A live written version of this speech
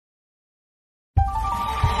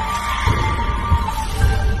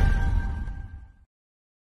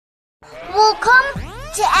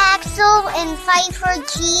Axel and Pfeiffer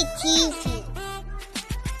GTV.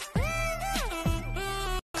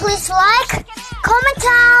 Please like, comment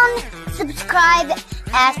down, subscribe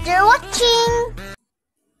after watching.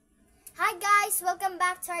 Hi guys! Welcome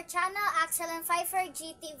back to our channel, Axel and Pfeiffer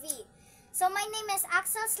GTV. So my name is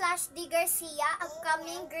Axel/D Garcia,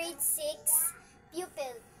 upcoming grade 6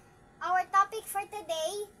 pupil. Our topic for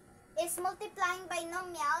today is multiplying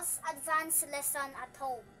binomials, advanced lesson at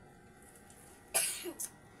home.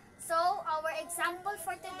 So our example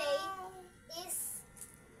for today is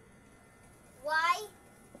y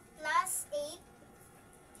plus 8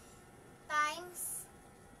 times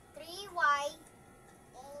 3y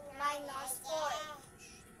minus 4.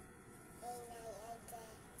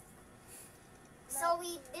 So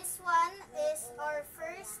this one is our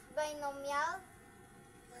first binomial,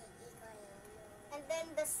 and then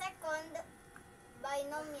the second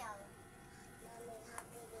binomial.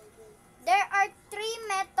 There are 3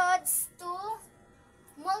 methods to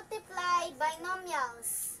multiply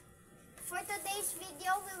binomials. For today's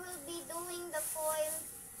video, we will be doing the FOIL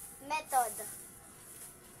method.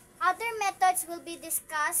 Other methods will be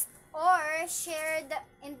discussed or shared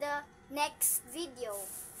in the next video.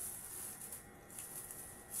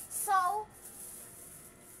 So,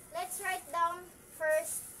 let's write down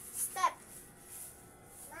first step.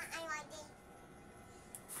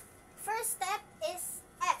 First step is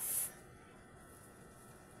F.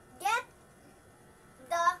 Get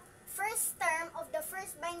the first term of the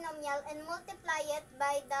first binomial and multiply it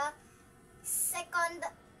by the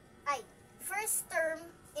first term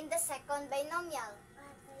in the second binomial.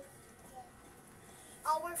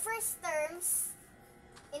 Our first terms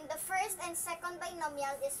in the first and second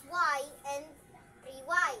binomial is y and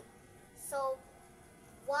 3y. So,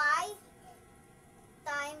 y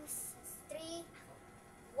times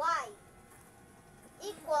 3y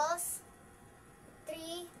equals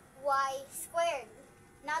 3y squared.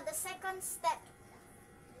 Now, the second step.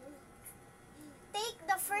 Take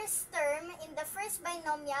the first term in the first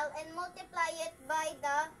binomial and multiply it by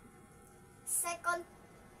the second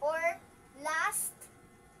or last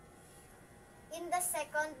in the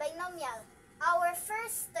second binomial. Our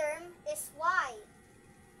first term is y.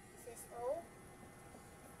 This is O.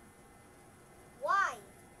 Y.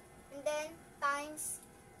 And then times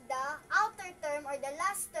the outer term or the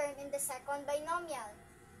last term in the second binomial,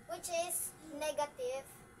 which is negative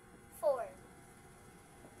 4.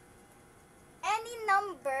 Any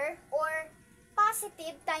number or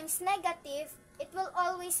positive times negative, it will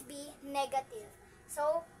always be negative.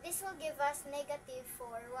 So, this will give us negative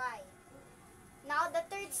 4y. Now, the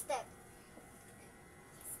third step.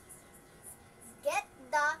 Get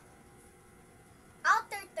the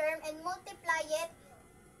outer term and multiply it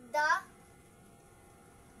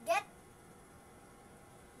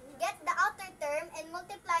Get the outer term and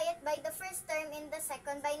multiply it by the first term in the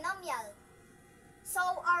second binomial.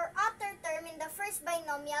 So, our outer term in the first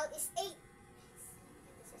binomial is 8.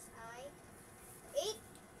 This is 8.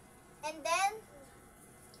 And then,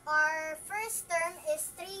 our first term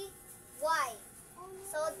is 3y.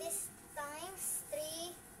 So, this times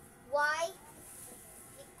 3y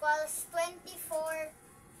equals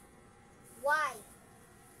 24y.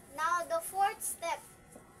 Now, the fourth step.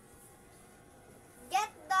 Get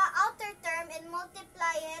the outer term and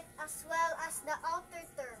multiply it as well as the outer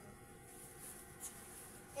term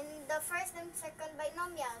in the first and second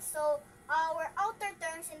binomial. So, our outer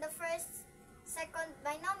terms in the first, second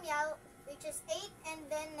binomial, which is 8 and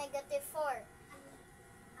then negative 4.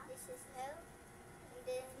 This is L. And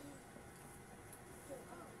then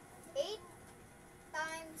 8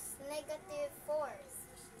 times negative 4,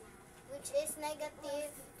 which is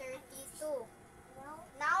negative 32.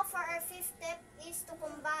 Now, for our fifth step is to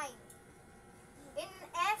combine. In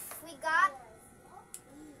F, we got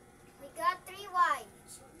 3y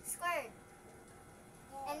squared.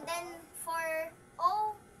 And then for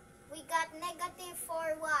O, we got negative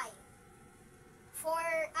 4y.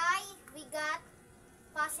 For I, we got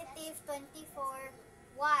positive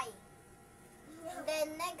 24y. And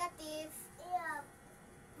then negative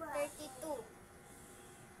 32.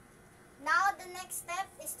 Now, the next step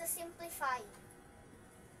is to simplify.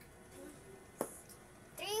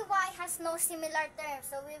 3y has no similar term,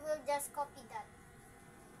 so we will just copy that.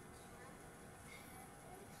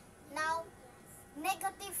 Now,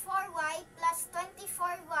 negative 4y plus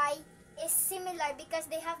 24y is similar because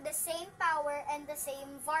they have the same power and the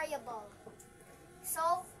same variable.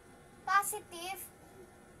 So, positive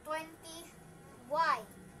 20y.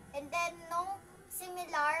 And then, no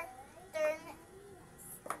similar term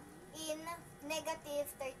in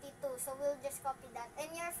negative 32. So, we'll just copy that.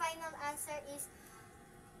 And your final answer is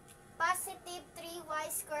positive 3y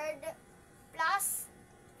squared plus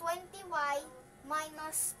 20y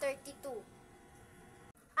minus 32.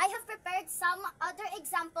 I have prepared some other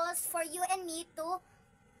examples for you and me to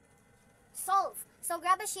solve. So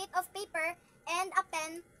grab a sheet of paper and a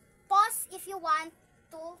pen. Pause if you want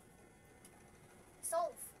to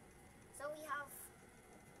solve. So we have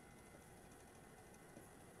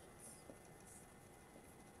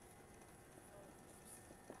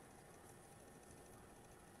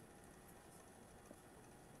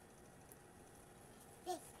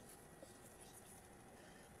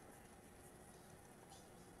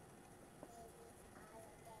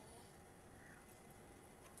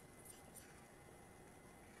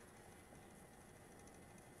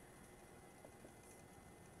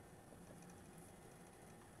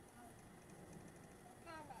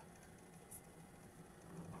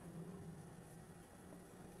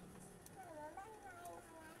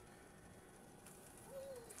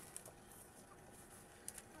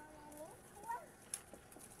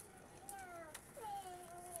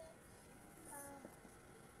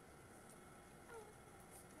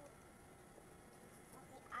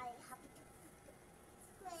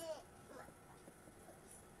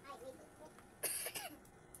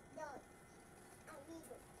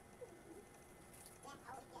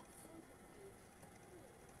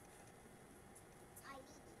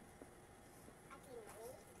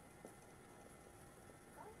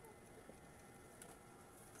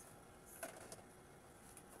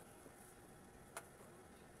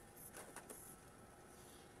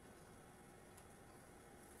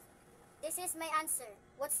this is my answer.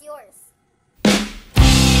 What's yours?